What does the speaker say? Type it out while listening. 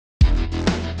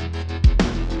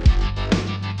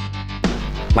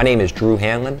My name is Drew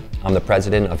Hanlon. I'm the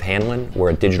president of Hanlon. We're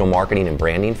a digital marketing and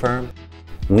branding firm.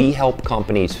 We help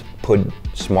companies put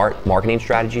smart marketing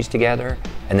strategies together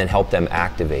and then help them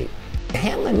activate.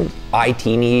 Hanlon IT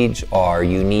needs are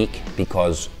unique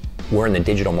because we're in the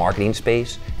digital marketing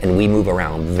space and we move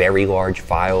around very large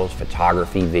files,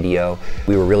 photography, video.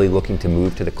 We were really looking to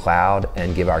move to the cloud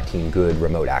and give our team good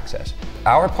remote access.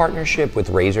 Our partnership with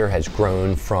Razor has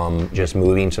grown from just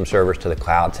moving some servers to the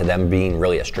cloud to them being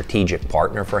really a strategic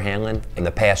partner for Hanlon. In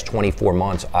the past 24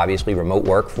 months, obviously remote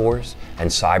workforce and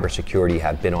cybersecurity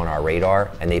have been on our radar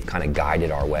and they've kind of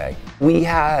guided our way. We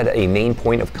had a main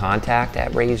point of contact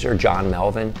at Razor, John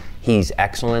Melvin. He's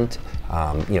excellent,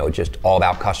 just all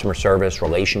about customer service,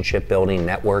 relationship building,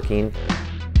 networking.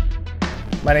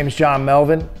 My name is John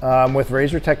Melvin. I'm with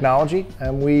Razor Technology,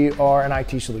 and we are an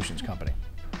IT solutions company.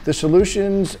 The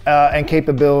solutions and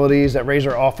capabilities that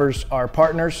Razor offers our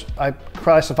partners, I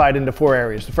classified into 4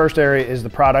 areas. The first area is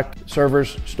the product,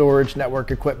 servers, storage,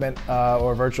 network equipment,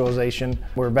 or virtualization.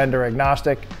 We're vendor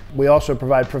agnostic. We also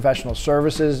provide professional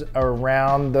services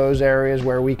around those areas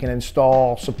where we can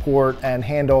install, support, and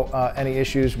handle any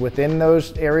issues within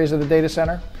those areas of the data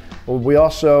center. We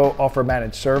also offer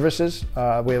managed services.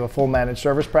 We have a full managed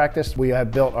service practice. We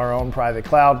have built our own private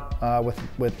cloud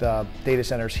with data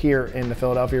centers here in the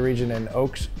Philadelphia region in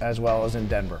Oaks as well as in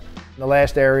Denver. The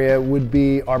last area would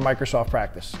be our Microsoft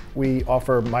practice. We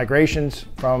offer migrations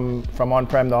from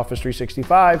on-prem to Office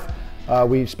 365.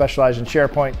 We specialize in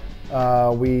SharePoint.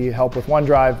 We help with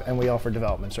OneDrive, and we offer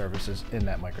development services in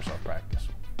that Microsoft practice.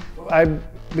 I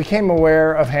became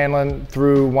aware of Hanlon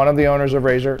through one of the owners of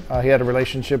Razor. He had a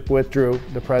relationship with Drew,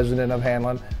 the president of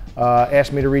Hanlon.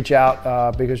 Asked me to reach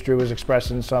out because Drew was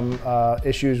expressing some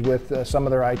issues with some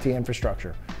of their IT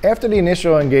infrastructure. After the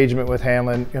initial engagement with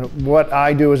Hanlon, what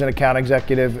I do as an account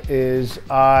executive is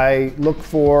I look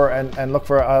for and look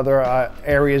for other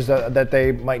areas that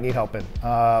they might need help in.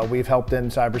 We've helped in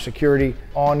cybersecurity,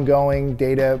 ongoing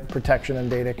data protection and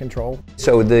data control.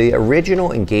 So the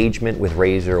original engagement with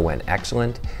Razor went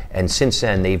excellent, and since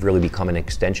then they've really become an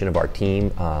extension of our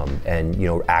team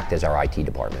and act as our IT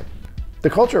department. The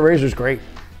culture at Razor is great,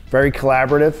 very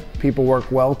collaborative. People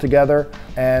work well together,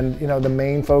 and the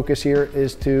main focus here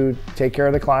is to take care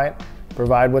of the client,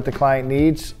 provide what the client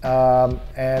needs,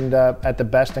 and at the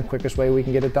best and quickest way we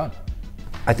can get it done.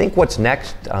 I think what's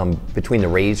next between the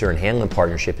Razor and Hanlon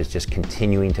partnership is just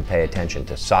continuing to pay attention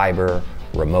to cyber,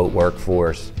 remote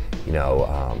workforce,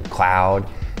 cloud.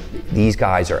 These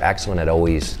guys are excellent at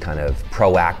always kind of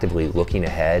proactively looking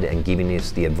ahead and giving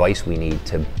us the advice we need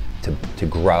to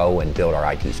grow and build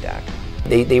our IT stack.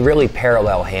 They really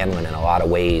parallel Hanlon in a lot of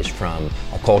ways from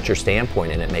a culture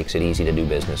standpoint, and it makes it easy to do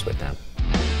business with them.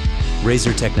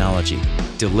 Razor Technology,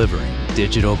 delivering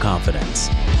digital confidence.